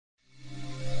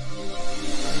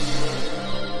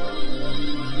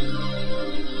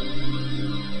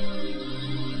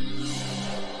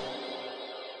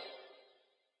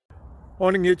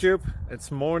Morning YouTube,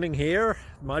 it's morning here.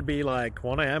 It might be like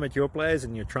 1 a.m. at your place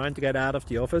and you're trying to get out of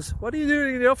the office. What are you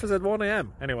doing in the office at 1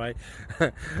 a.m? Anyway,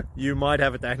 you might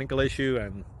have a technical issue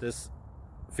and this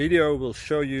video will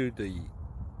show you the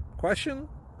question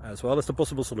as well as the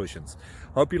possible solutions.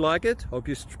 Hope you like it, hope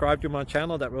you subscribe to my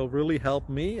channel. That will really help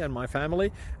me and my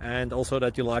family, and also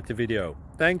that you like the video.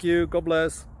 Thank you, God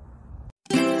bless.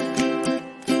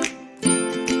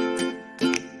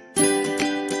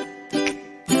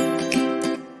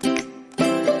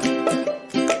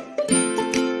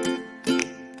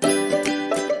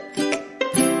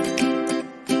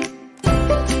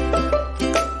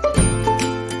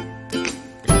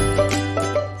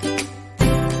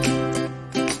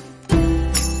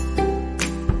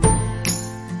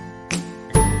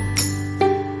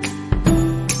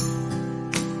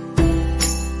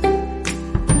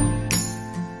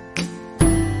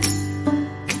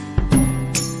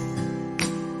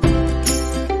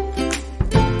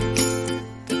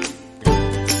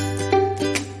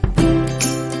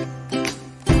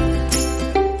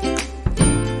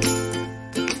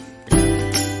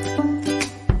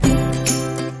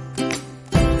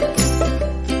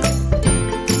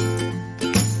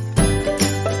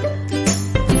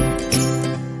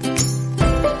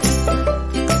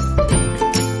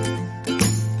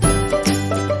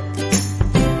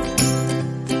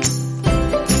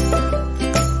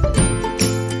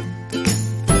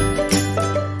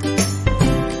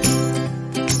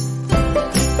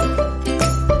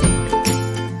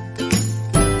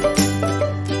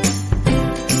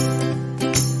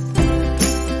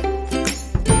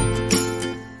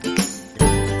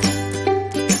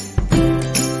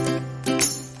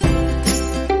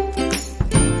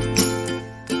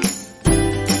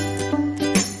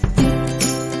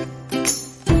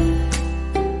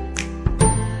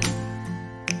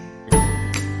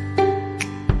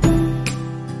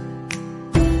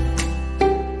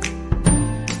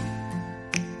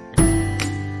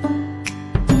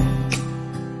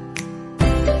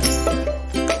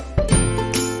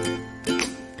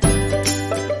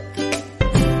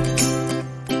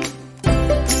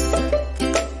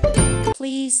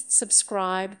 Please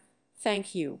subscribe.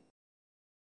 Thank you.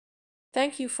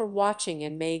 Thank you for watching,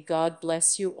 and may God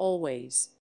bless you always.